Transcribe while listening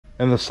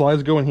And the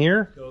slides go in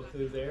here? Go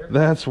through there.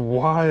 That's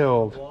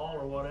wild. Wall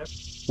or whatever.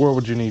 What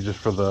would you need just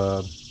for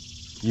the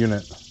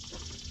unit?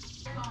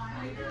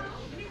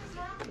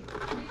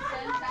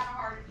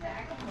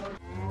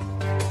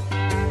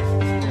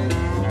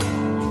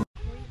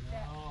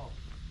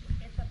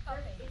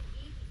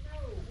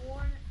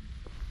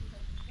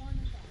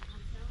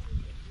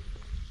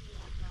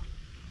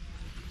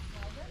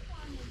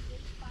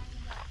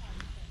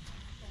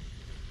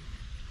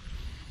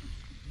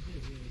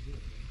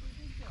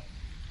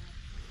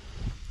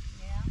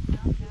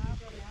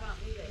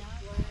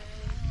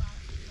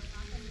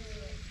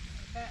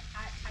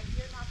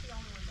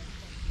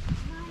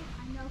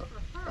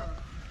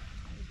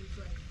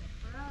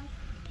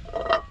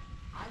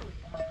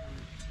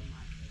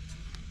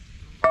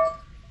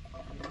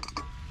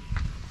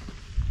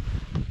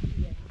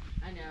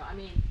 I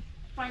mean,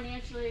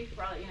 financially,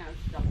 probably,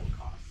 it's double the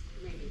cost.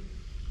 Maybe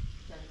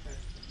 10 or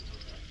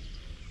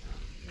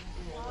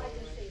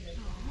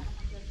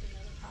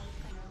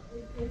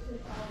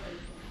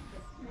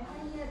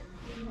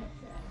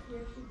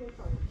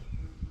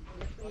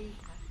 30.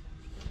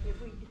 If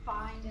we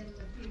define in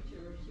the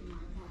future, she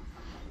might want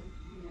somebody,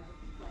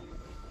 explain it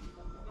or something.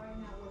 But right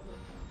now, we're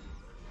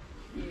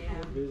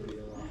Yeah. Busy a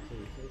lot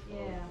too.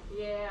 Yeah. I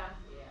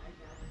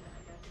got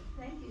it.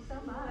 Thank you so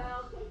much.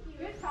 Well, thank you.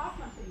 Good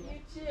talking to you.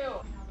 You too.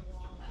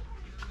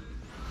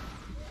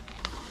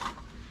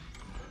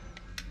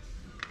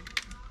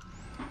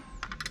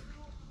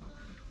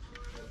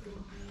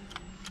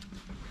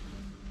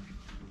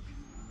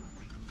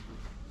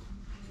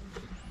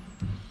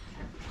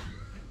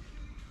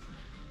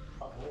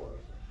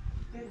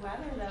 Good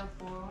weather though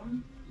for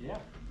them. Yeah.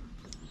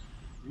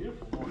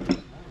 Beautiful morning this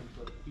morning,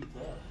 so it keeps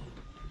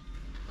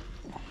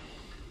up.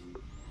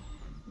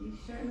 You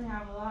certainly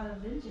have a lot of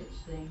vintage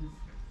things.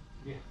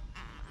 Yeah.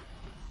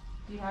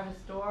 Do you have a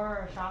store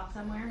or a shop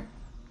somewhere?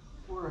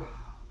 We're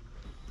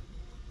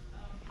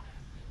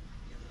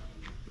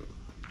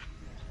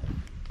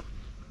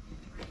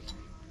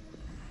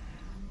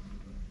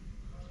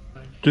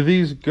Do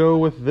these go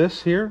with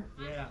this here?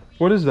 yeah.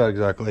 What is that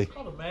exactly? It's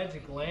called a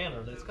magic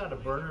lantern. It's got a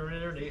burner in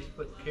there. They used to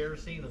put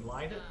kerosene and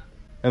light it.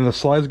 And the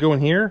slides go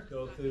in here?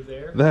 Go through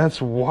there. That's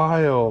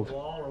wild.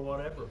 Wall or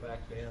whatever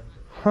back then.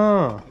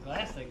 Huh. The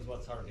glass thing's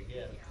what's hard to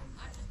get.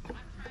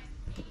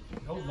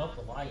 Holding up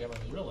the light, I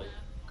mean, really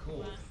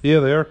cool. Yeah,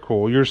 they are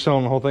cool. You're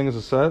selling the whole thing as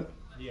a set?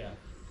 Yeah.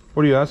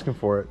 What are you asking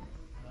for it?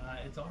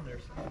 It's on there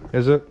somewhere.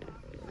 Is it?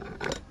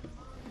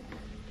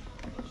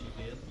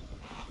 She did.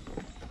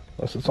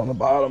 Unless it's on the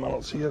bottom, I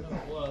don't see it. No,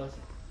 it was.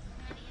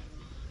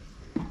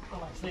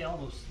 Well, like I say, all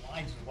those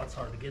slides are what's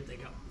hard to get. They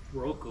got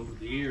broke over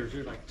the years.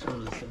 They're like turn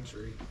of the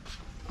century.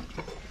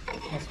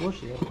 I swear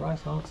she had a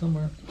price on it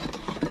somewhere.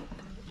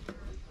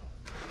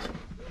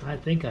 I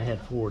think I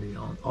had 40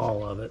 on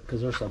all of it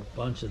because there's a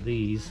bunch of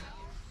these.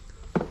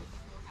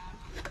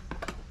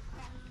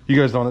 You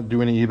guys don't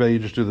do any eBay, you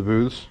just do the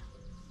booths?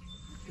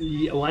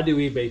 Yeah, well, I do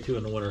eBay too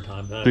in the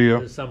wintertime. But Do you?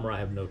 In the summer, I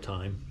have no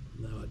time.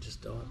 No, I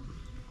just don't.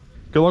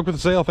 Good luck with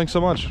the sale. Thanks so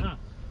much. Huh.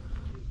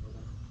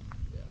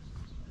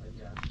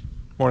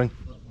 Morning.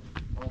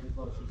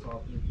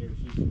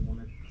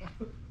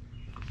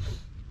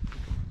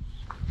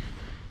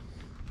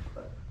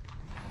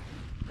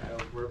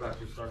 We're about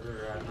to start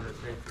her at 100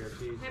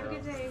 PRT. Have a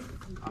good day.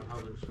 I'm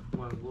hoping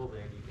one will be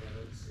any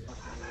candidates.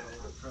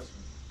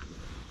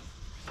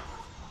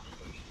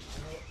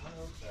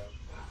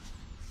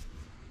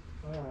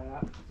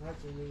 Alright,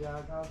 that's it, you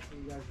guys. I'll see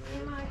you guys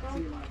later. Michael.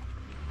 See you, Mike.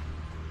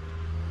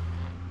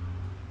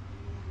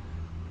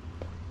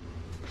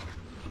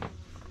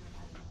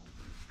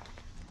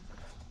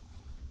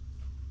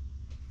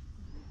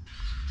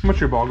 How much are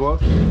your ball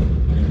gloves? Okay.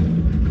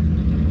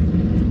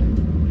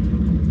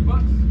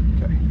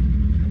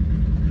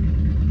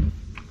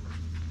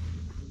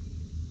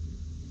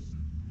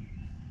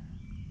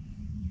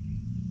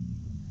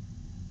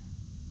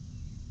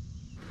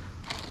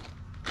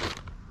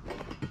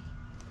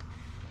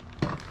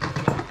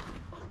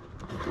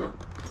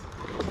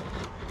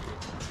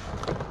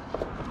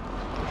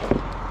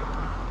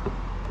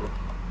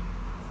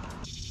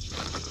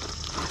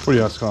 What are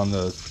you asking on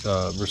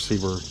the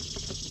receiver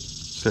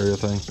stereo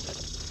thing?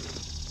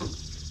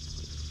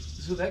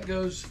 So that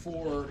goes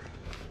for,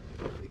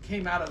 it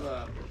came out of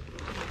a,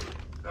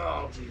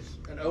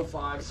 an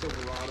 05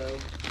 Silverado.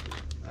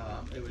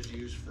 It was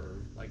used for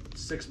like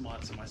 6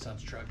 months and my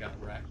son's truck got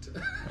wrecked.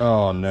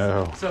 Oh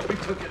no. So we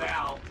took it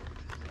out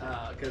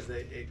because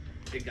it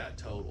got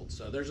totaled.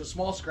 So there's a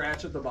small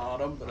scratch at the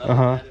bottom, but other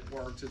than that it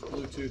works. It's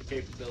Bluetooth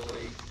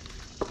capability.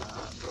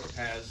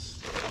 Has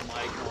a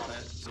mic on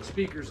it. The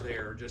speakers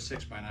there are just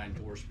 6x9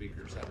 door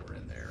speakers that were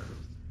in there.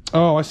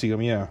 Oh, I see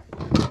them, yeah.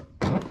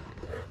 So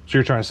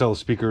you're trying to sell the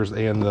speakers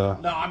and the...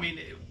 No, I mean,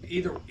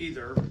 either.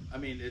 I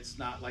mean, it's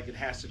not like it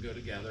has to go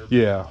together.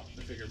 Yeah.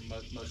 I figured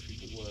most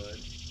people would.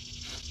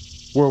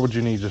 What would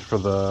you need just for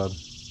the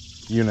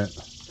unit?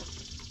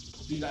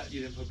 You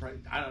didn't put price.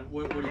 I don't.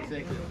 What do you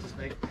think? Just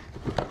make.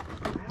 I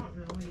don't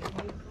know what you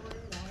paid for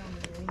it.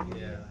 I don't know.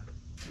 Yeah,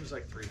 it was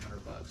like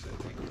 $300. I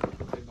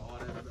think they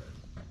bought it.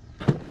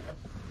 But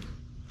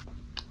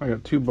I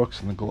got 2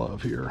 books in the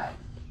glove here.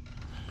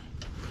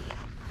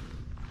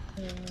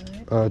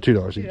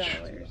 $2 each.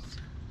 $2.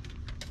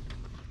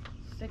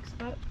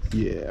 $6?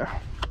 Yeah.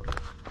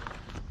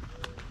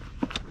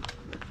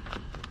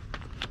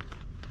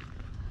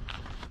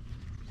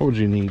 What would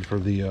you need for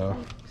the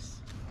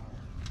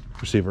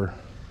receiver?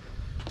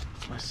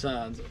 My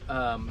son's. He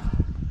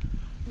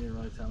didn't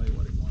really tell me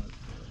what he wanted.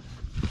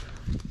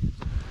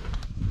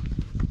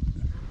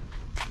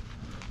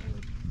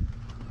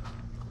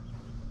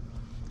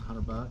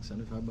 $100,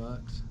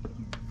 $75.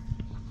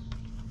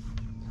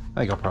 I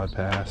think I'll probably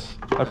pass.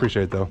 I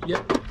appreciate it though.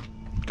 Yep.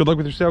 Good luck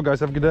with your sale, guys.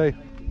 Have a good day.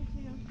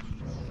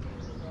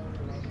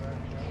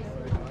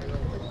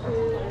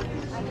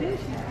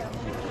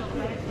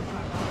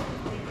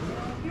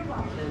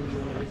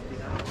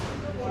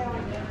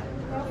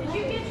 Did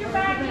you get your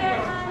bag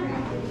yet, hon?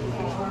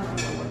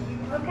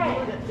 Okay.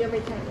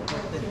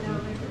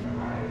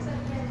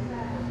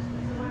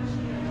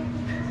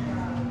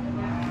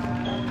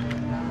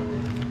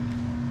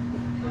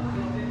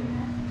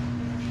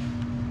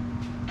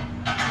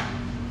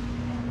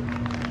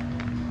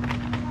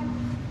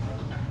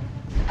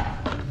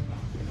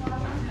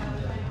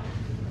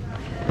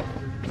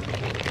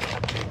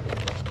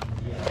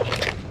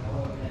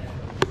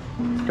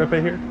 Can I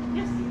pay here?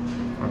 Yes.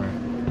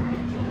 Alright.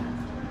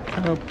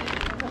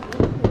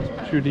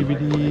 Your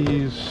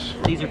DVDs.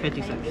 These are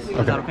 56. Is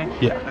Okay. that okay?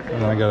 Yeah. Okay.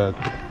 And then I got a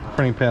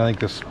printing pen. I think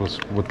this was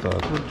with the.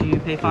 Would you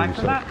pay $5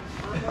 for that?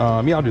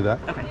 Yeah, I'll do that.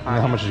 Okay. And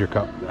how much is your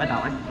cup?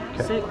 $1.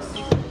 Okay. 6,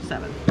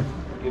 7.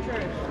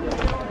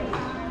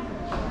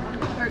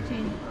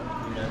 13.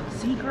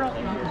 See, girl,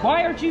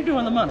 why aren't you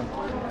doing the money?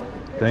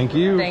 Thank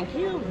you. Thank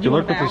you. Good You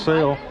luck want with the that?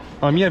 sale.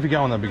 Yeah, if you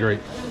got one, that'd be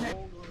great.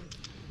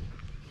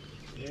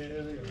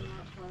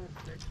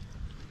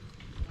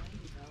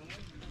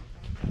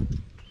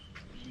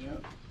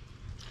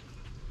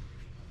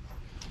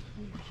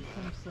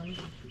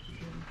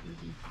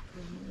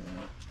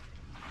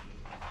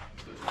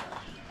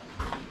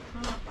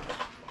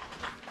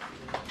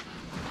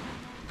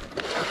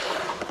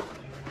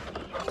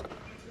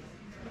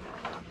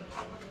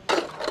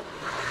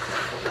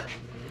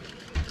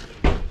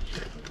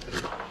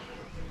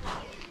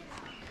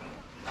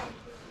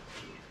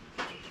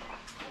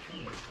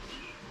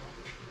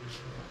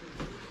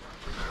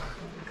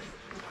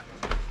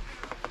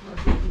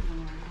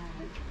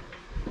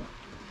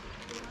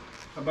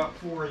 About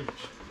 4 each.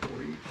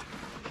 4 each.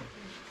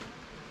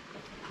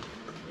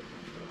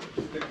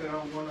 Stick that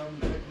on one of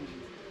them, take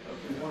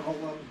one whole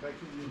of them, take it,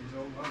 you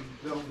know,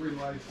 they'll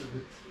realize that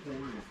it's for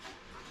you.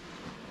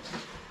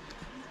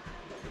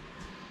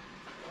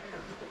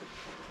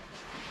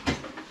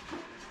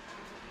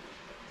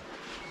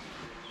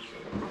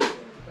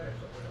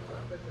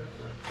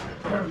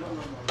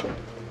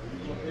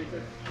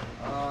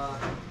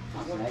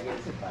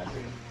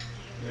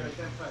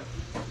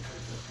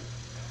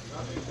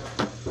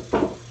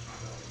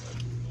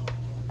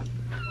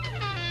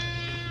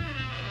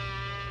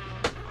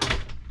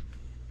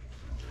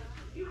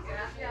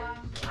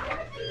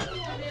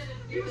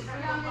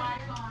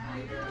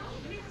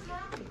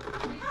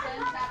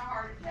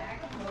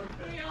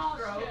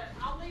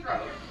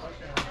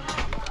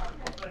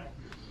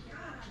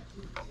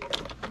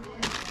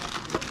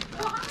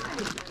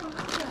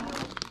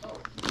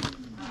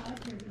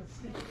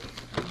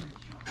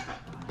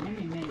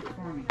 Amy made it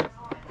for me.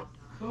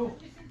 Cool.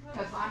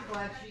 Because I'm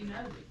glad she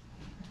knows it.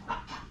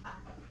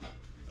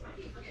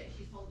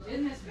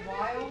 Isn't this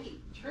wild?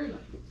 Truly.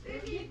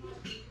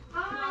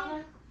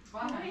 Hi.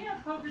 Fun. We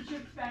have poker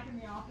chips back in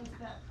the office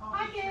that.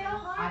 Hi,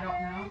 Gail. I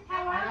don't know.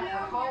 How I are don't you?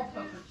 recall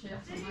poker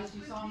chips unless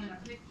you saw them in a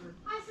picture.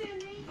 Hi,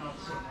 Cindy.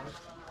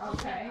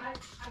 Okay. I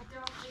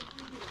don't think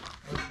we do.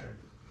 Okay.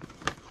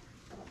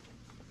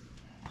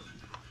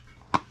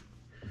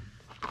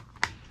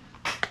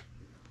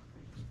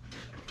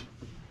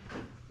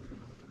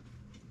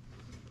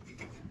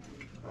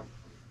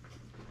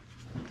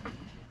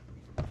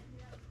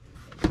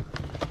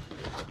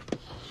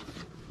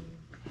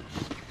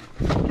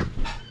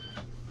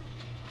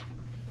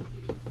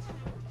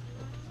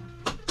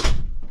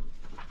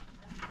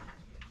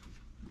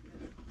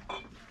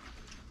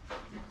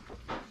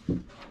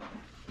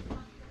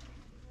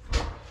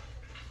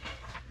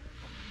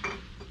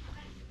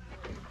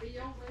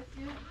 Bill with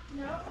you?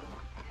 No.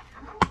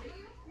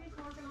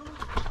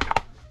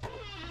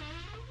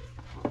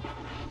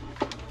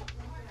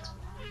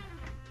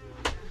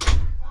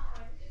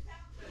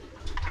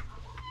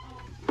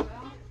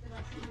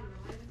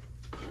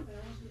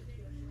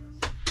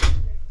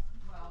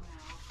 Well,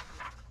 now,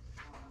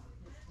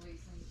 his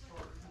policing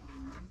short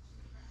time.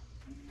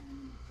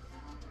 And,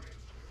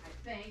 I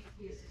think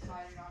he's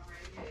decided on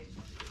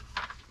radiation.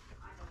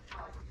 I don't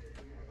probably do it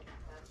yet.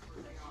 That's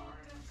where they are.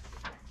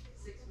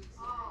 6 weeks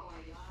of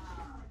radiation.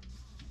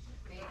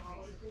 8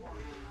 weeks of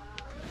hormone.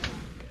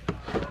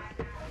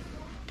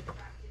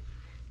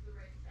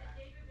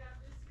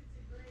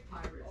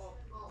 High risk.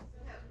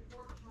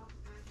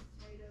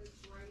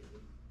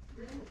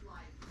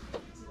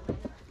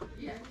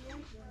 Yeah.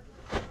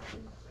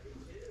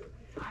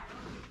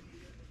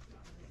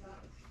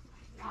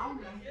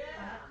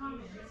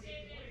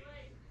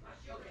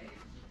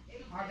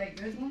 Are they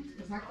good ones?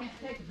 Because I can't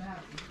take a bad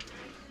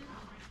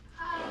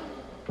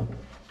one.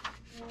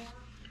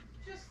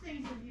 Just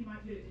things that you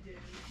might do, you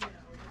know,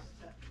 just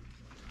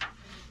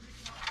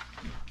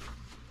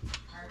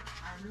I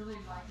really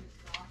like his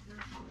doctor.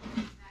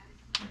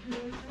 who is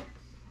it?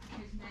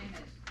 His name is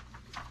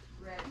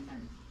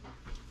Redmond.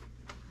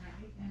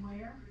 And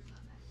where?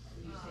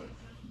 You see.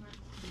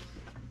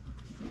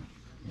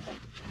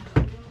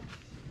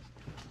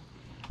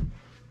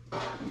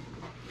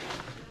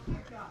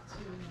 I've got to,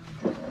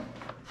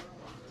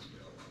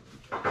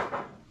 I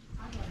got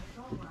a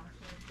phone line.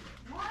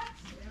 What?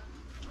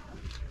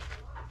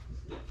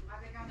 Are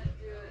they gonna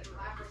do it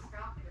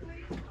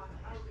laparoscopically? I'm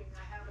hoping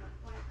I have an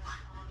appointment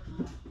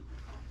on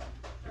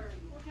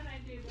what can I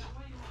do?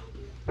 What do you want to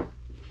do?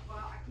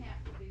 Well, I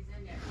can't put these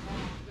in yet. I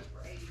want to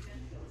for 80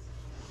 minutes.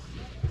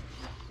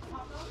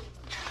 Pop those?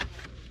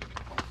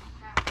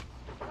 Half.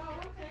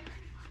 Oh, okay.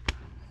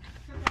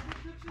 Can I put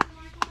chips in the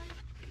microwave?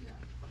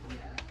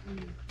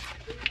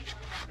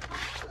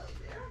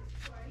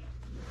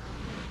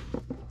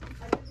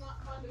 I did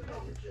not find a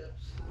bag of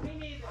chips. Me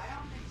neither. I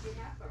don't think we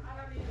have them. I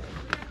don't either.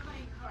 We have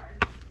playing cards.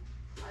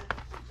 I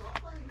saw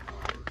playing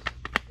cards.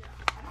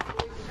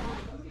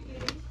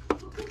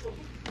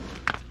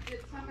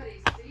 Did somebody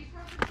see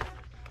from the church?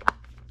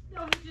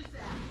 No, he just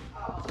asked.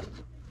 Oh.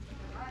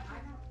 I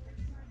don't think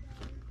so.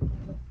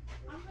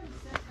 I'm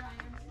gonna send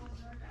Diane some of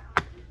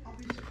that. I'll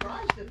be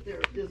surprised if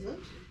there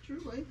isn't,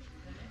 truly.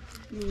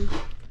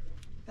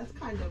 That's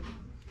kind of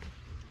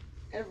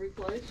every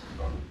place.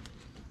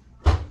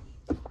 Of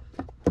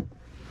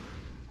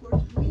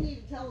course, we need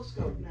a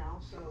telescope now,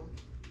 so.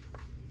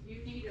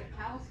 You need a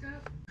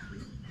telescope?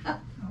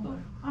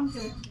 I'm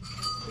good.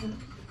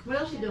 What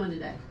else you doing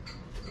today?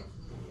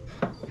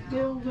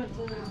 Bill went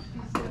to, he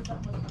said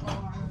something with the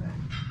car.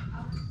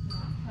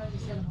 I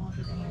just said I'm off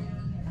today.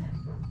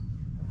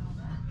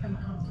 Come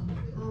home.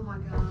 Oh my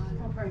God.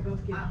 We'll probably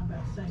both get home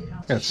about the same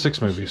time. Yeah, it's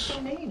 6 movies.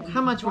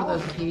 How much were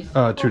those a piece?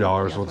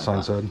 $2, what the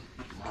sign said.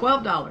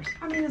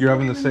 $12. You're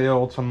having the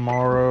sale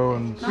tomorrow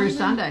and Through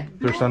Sunday.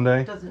 through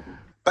Sunday.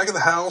 Back at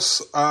the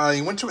house, I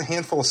went to a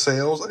handful of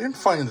sales. I didn't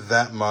find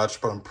that much,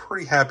 but I'm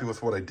pretty happy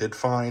with what I did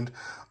find.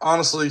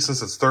 Honestly,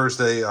 since it's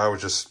Thursday, I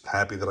was just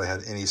happy that I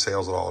had any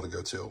sales at all to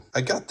go to.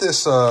 I got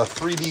this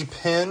 3D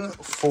pin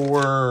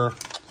for,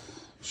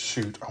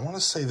 shoot, I want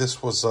to say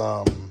this was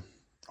 10.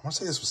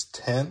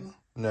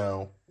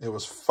 No, it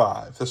was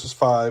 5. This was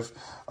 5.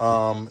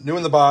 New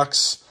in the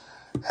box,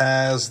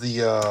 has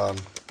the, I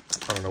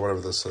don't know,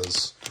 whatever this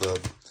is, the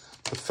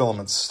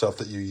filament stuff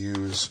that you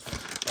use.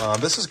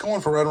 This is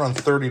going for right around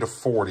 30 to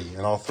 40,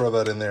 and I'll throw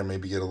that in there,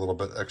 maybe get a little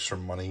bit extra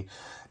money.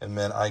 And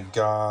then I think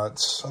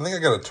I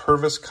got a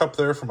Tervis cup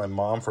there for my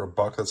mom for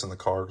 $1 that's in the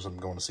car because I'm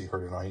going to see her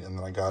tonight. And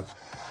then I got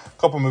a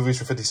couple movies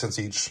for 50 cents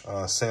each,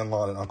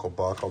 Sandlot and Uncle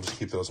Buck. I'll just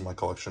keep those in my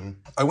collection.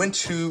 I went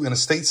to an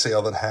estate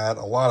sale that had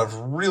a lot of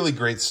really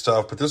great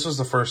stuff, but this was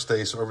the first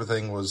day, so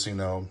everything was, you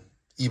know,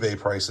 eBay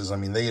prices. I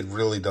mean, they had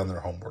really done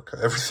their homework.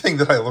 Everything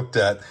that I looked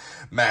at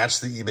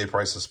matched the eBay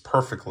prices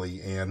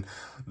perfectly, and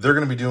they're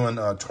going to be doing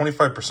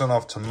 25%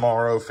 off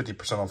tomorrow,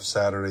 50% off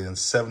Saturday, and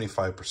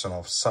 75%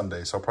 off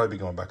Sunday. So I'll probably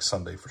be going back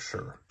Sunday for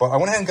sure. But I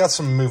went ahead and got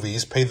some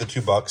movies, paid the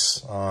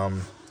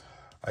 $2.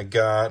 I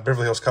got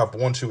Beverly Hills Cop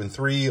 1, 2, and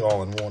 3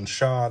 all in one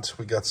shot.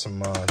 We got some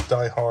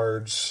Die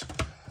Hards.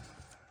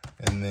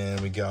 And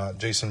then we got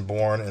Jason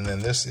Bourne, and then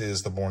this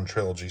is the Bourne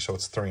trilogy, so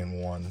it's 3 in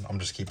 1. I'm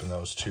just keeping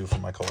those 2 for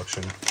my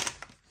collection.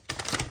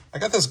 I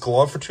got this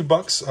glove for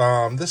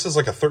 $2. This is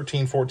like a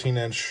 13,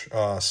 14-inch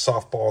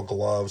softball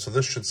glove, so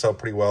this should sell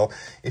pretty well.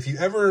 If you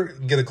ever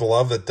get a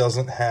glove that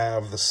doesn't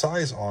have the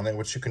size on it,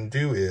 what you can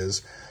do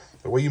is,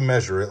 the way you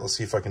measure it, let's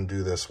see if I can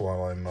do this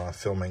while I'm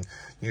filming.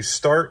 You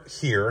start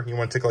here. You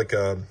want to take like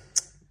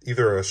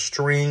either a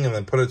string and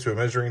then put it to a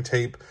measuring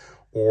tape,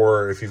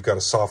 or if you've got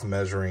a soft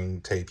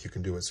measuring tape, you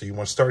can do it. So you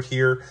want to start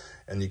here,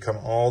 and you come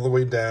all the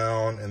way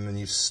down, and then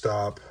you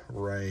stop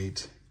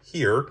right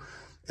here.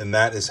 And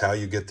that is how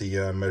you get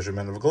the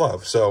measurement of a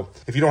glove. So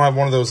if you don't have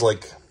one of those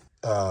like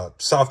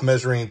soft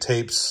measuring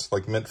tapes,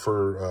 like meant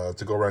for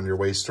to go around your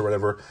waist or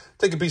whatever,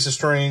 take a piece of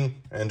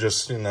string and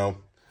just, you know,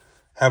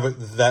 have it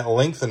that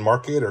length and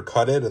mark it or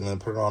cut it, and then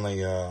put it on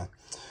a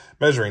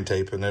measuring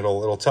tape, and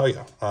it'll tell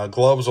you.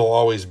 Gloves will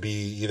always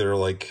be either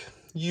like,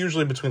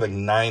 usually between like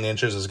 9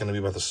 inches is going to be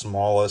about the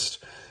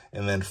smallest,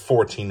 and then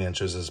 14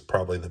 inches is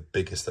probably the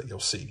biggest that you'll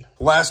see.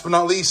 Last but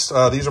not least,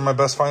 these are my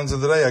best finds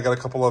of the day. I got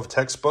a couple of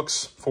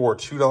textbooks for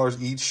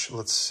 $2 each.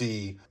 Let's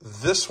see.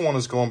 This one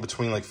is going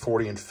between like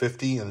 40 and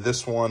 50, and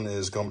this one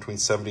is going between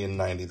 70 and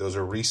 90. Those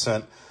are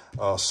recent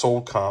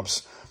sold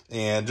comps.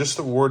 And just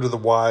a word to the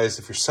wise,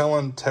 if you're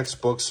selling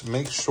textbooks,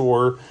 make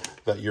sure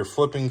that you're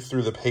flipping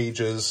through the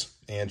pages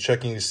and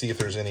checking to see if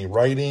there's any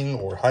writing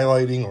or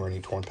highlighting or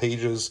any torn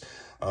pages.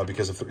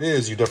 Because if there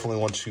is, you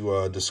definitely want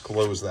to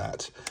disclose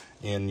that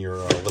in your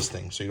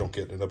listing so you don't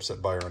get an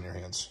upset buyer on your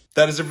hands.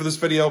 That is it for this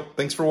video.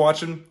 Thanks for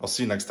watching. I'll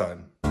see you next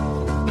time.